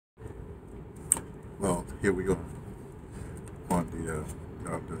Here we go on the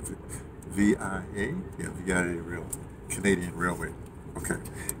VIA, yeah, VIA Rail, Canadian Railway. Okay,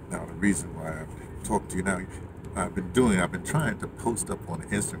 now the reason why I'm talking to you now, I've been trying to post up on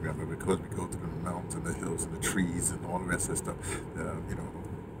Instagram, but because we go through the mountains and the hills and the trees and all the rest of that stuff,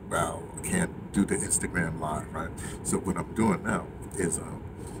 wow, I can't do the Instagram live, right? So what I'm doing now is I'm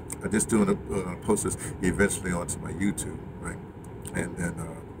just doing a post this eventually onto my YouTube, right? And then,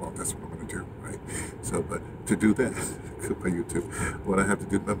 well, that's what I'm going to do, right? So, but to do that, my YouTube, what I have to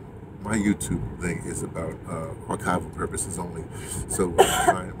do, my YouTube thing is about archival purposes only. So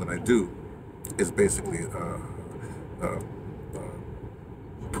what I do is basically uh,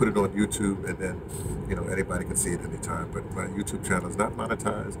 put it on YouTube, and then anybody can see it anytime. But my YouTube channel is not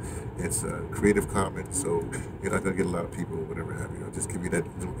monetized; it's Creative Commons, so you're not gonna get a lot of people or whatever have you. I'll just give you that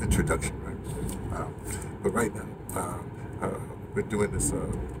little introduction, right? But right now, we're doing this.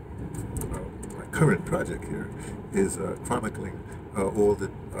 My current project here is chronicling all the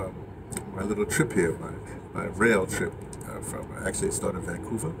my little trip here, my rail trip from actually it started in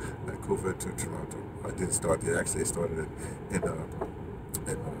Vancouver to Toronto. I didn't start there. Actually, I started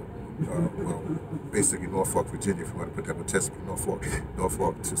well, basically Norfolk, Virginia, if you want to put that on Chesapeake,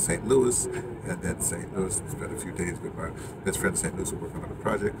 Norfolk to St. Louis, and then St. Louis. Spent a few days with my best friend in St. Louis working on a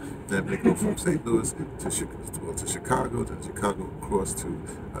project. Then we go from St. Louis to Chicago, then Chicago across to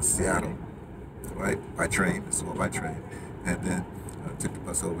Seattle, right, by train. It's all by train, and then took the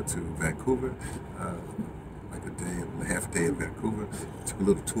bus over to Vancouver, like a day and a half day in Vancouver. Took a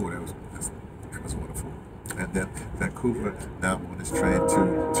little tour. That was wonderful. And then Vancouver, now I'm on this train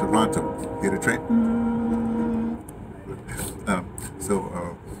to Toronto. Hear the train?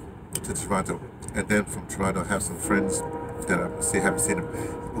 To Toronto. And then from Toronto, I have some friends that I haven't seen them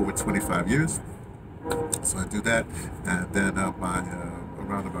over 25 years. So I do that. And then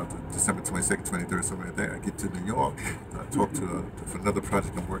around about December 22nd, 23rd, somewhere like that, I get to New York. Talk to for another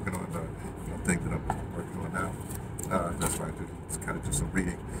project I'm working on, thing that I'm working on now. That's why I do, just kind of do some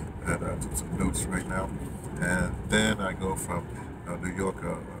reading and do some notes right now. And then I go from New York.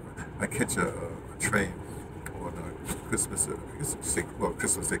 I catch a train on Christmas.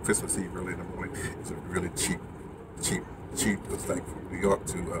 Christmas Eve early in the morning. It's a really cheap. It's like from New York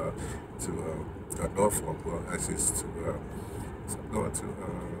to Norfolk. Well, actually, it's to so I'm going to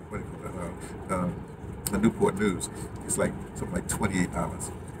what do you call that? The Newport News. It's like something like $28.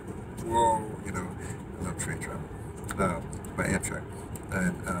 Whoa, I love train travel. By Amtrak.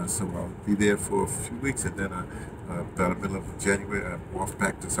 And so I'll be there for a few weeks, and then about the middle of January, I'm off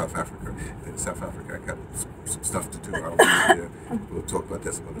back to South Africa. In South Africa, I got some stuff to do. I'll be there. We'll talk about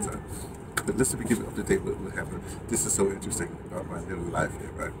that some other time. But listen, we give you up to date what happened. This is so interesting about my little life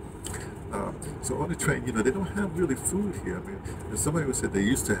here, right? So on the train, they don't have really food here. I mean, somebody was said they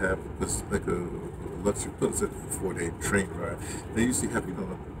used to have this like a luxury, but it's a 4-day train ride. They used to have,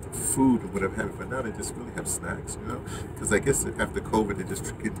 food or whatever have you, but now they just really have snacks, because I guess after COVID they're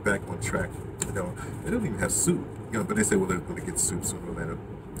just getting back on track. They don't even have soup, but they say, well, they're going to get soup sooner or later,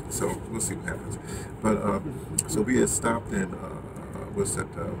 so we'll see what happens. But so we had stopped in was at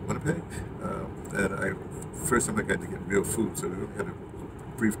Winnipeg, and first time I got to get real food, so we had a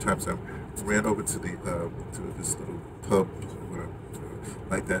brief time, so I ran over to to this little pub,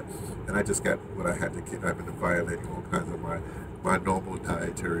 like that, and I just got what I had to get. I've been violating all kinds of my normal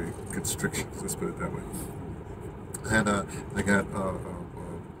dietary constrictions, let's put it that way. And I got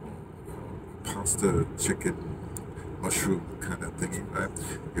pasta, chicken, mushroom kind of thingy, right?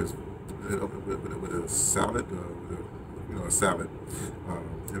 It was with a salad, with a salad,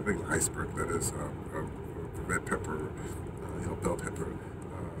 a big iceberg lettuce, red pepper, bell pepper,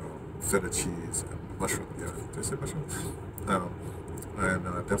 feta cheese, and mushroom. Yeah, did I say mushroom? And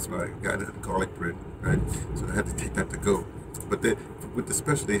that's what I got, in garlic bread, right? So I had to take that to go. But with the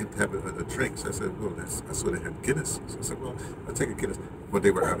special, they had to have a drink. So I said, well, I saw they had Guinness. So I said, well, I'll take a Guinness. But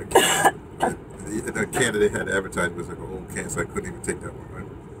they were out of Guinness. The can that they had advertised was like an old can, so I couldn't even take that one, right?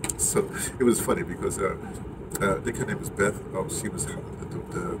 So it was funny because I think her name was Beth. Oh, she was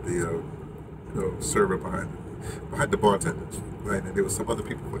the server behind the bartender, right? And there was some other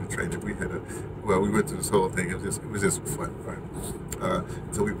people on the train that we had we went through this whole thing. It was just fun, right?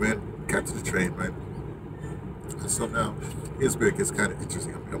 So we got to the train, right? And so now, here's where it gets kind of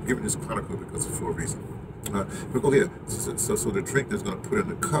interesting. I'm giving this chronicle because for a reason. But go here. So the drink that's going to put in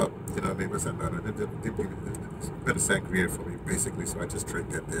the cup, what I mean? What's that matter? They better sangria for me, basically. So I just drink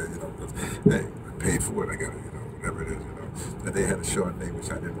that there, because, hey, I paid for it. I got it, whatever it is, And they had a Chardonnay,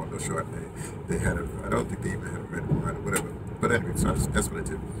 which I didn't want no Chardonnay. They had I don't think they even had a red wine or whatever. But anyway, so that's what I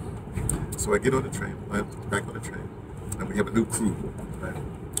did. So I get on the train, back on the train, and we have a new crew, right?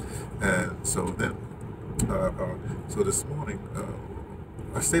 And so then So this morning,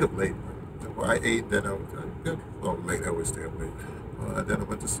 I stayed up late. Well, I ate, then well, late. I always stay up late. And then I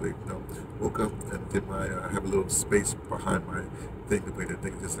went to sleep. Woke up and did I have a little space behind my thing, the way that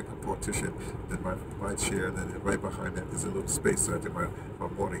thing, just like a partition. Then my chair, and then right behind that is a little space. So I did my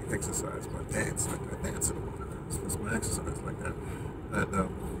morning exercise, my dance, like I dance in the morning. That's my exercise like that.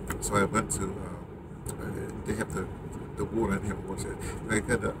 And so I went to. They have the water in here. I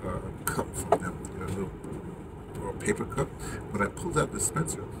got a cup from them, a little paper cup. When I pulled out the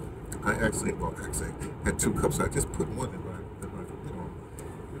dispenser, I actually had two cups. I just put one in my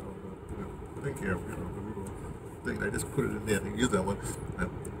thing here, the little thing. I just put it in there and use that one. I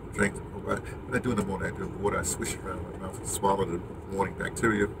drank. What I do in the morning, I do water. I swish it around my mouth and swallow the morning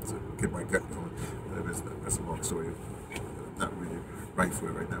bacteria to get my gut going. That's a long story. Not really right for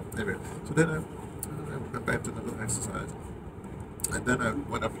it right now. Anyway, so then I went back to the little exercise. And then I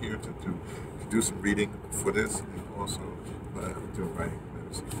went up here to do some reading for this, and also do writing.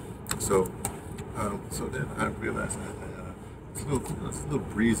 So then I realized that it's a little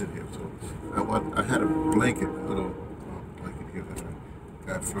breeze in here. So I had a blanket, a little blanket here that I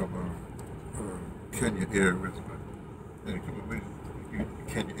got from Kenya Air.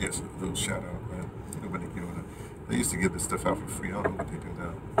 Kenya Air's a little shout out, man. When they used to give this stuff out for free. I don't know what they do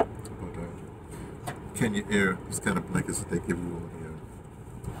now, but Kenya Air, these kind of blankets that they give you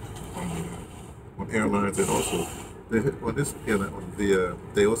on airlines, and also on this airline,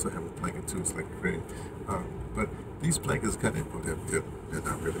 they also have a blanket too. It's like great, but these blankets kind of they're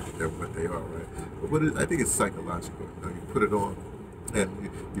not really what they are, right? But I think it's psychological. You put it on, and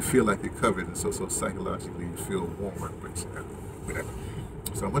you feel like you're covered, and so psychologically you feel warmer, whatever.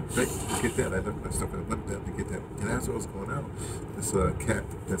 So I went back to get that. I left my stuff and I went down to get that. And as I was going out, this cat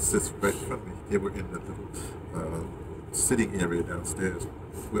that sits right in front of me, they were in the little sitting area downstairs.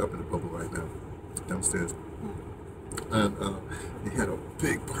 We're up in the bubble right now, downstairs. And he had a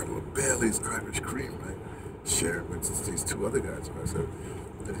big bottle of Bailey's Irish cream, right? Sharing with these two other guys. And I said,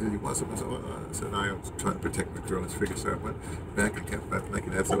 "You want some?" I said, I am trying to protect my girl. So I went back and kept my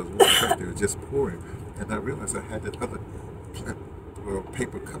blanket. As I was walking back, they were just pouring. And I realized I had that other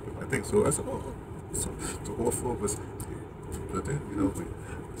paper cup in my thing. So I said, so all four of us, but then, we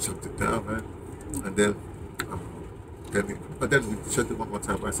chucked it down, man. And then we chucked it one more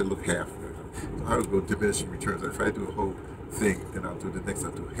time. I said, look, half. I would go diminishing returns. If I do a whole thing, then I'll do the next,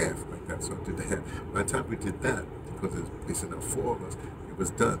 I'll do half like that. So I did the half. By the time we did that, because they said, now 4 of us, it was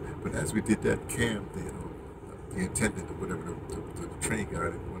done. But as we did that, Cam, the attendant or whatever, the train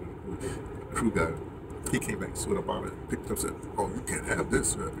guy, the crew guy, he came back, saw the bottle, picked it up, said, "Oh, you can't have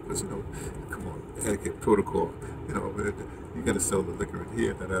this, because come on, etiquette, protocol, you got to sell the liquor in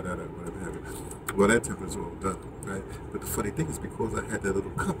here, whatever have you." Well, that time was all done, right? But the funny thing is, because I had that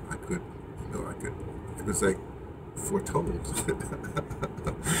little cup, I could. It was like foretold,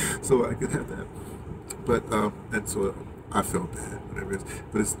 so I could have that. But and so I felt bad, whatever it is.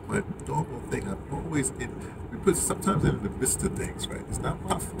 But it's my normal thing. I'm always sometimes I'm in the midst of things, right? It's not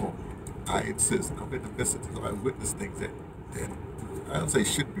my fault. I insist. I'm in the midst of things. I witness things that I don't say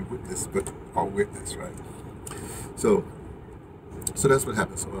shouldn't be witnessed, but are witnessed, right? So that's what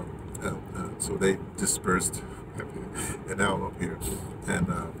happened. So they dispersed, and now I'm up here, and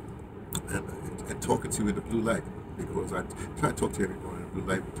talking to you in the blue light, because I try to talk to everyone in the blue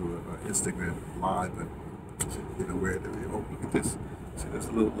light through Instagram live, and where look at this. See, there's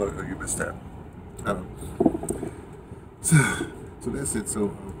a little logo. You missed that. So that's it.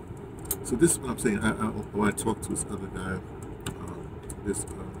 So this is what I'm saying. When I talked to this other guy, this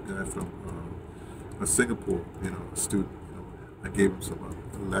guy from Singapore, a student, I gave him some,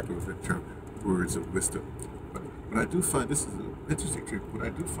 lack of a better term, words of wisdom. But I do find, this is an interesting trip, what I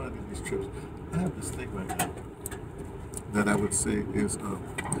do find in these trips, I have this thing right now that I would say is,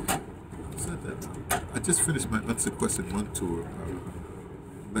 I just finished my Unsequestered Monk tour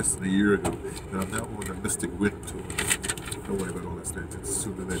less than a year ago, and I'm now on the Mystic Wind tour. Don't worry about all that stuff,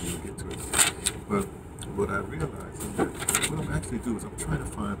 sooner or later you'll get to it. But what I realized is that what I'm actually doing is I'm trying to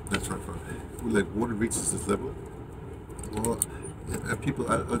find, like water reaches this level, well, and people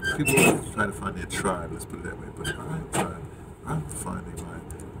try to find their tribe, let's put it that way, but I'm finding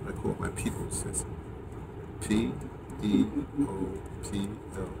I call my peoples, it's People,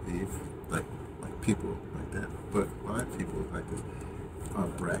 like people, like that, but my people like this,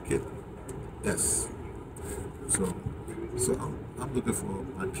 bracket S. So I'm looking for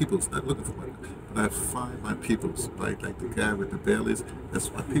my peoples, not looking for but I find my peoples, right? Like the guy with the Baileys,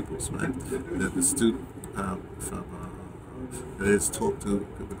 that's my peoples, right? The student from that is talked to,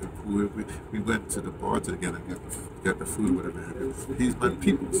 we went to the bar together and got the food, whatever. He's my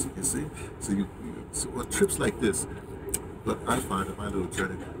peoples, you see? So So on trips like this, but I find in my little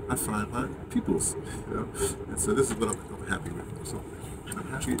journey, I find my peoples, you know, and so this is what I'm happy with. So I'm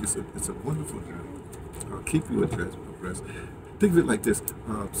happy. It's a wonderful journey. I'll keep you abreast. Think of it like this: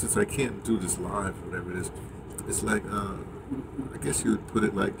 since I can't do this live, whatever it is, it's like I guess you would put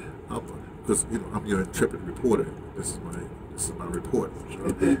it like because you know I'm your intrepid reporter. This is my report.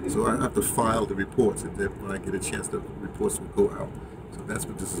 So I have to file the reports, and then when I get a chance, the reports will go out. So that's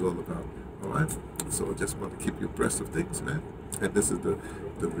what this is all about. All right. So I just want to keep you abreast of things, man. And this is the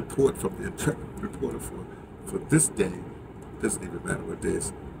report from the intrepid reporter for this day. Doesn't even matter what day.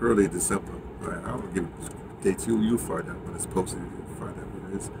 It's early December. All right. I don't give dates. You'll find out when it's posted. You'll find out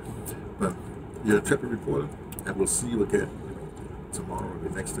what it is. But you're a intrepid reporter, and we'll see you again, you know, tomorrow or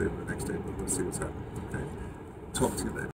the next day. We'll see what's happening. Okay. Talk to you later.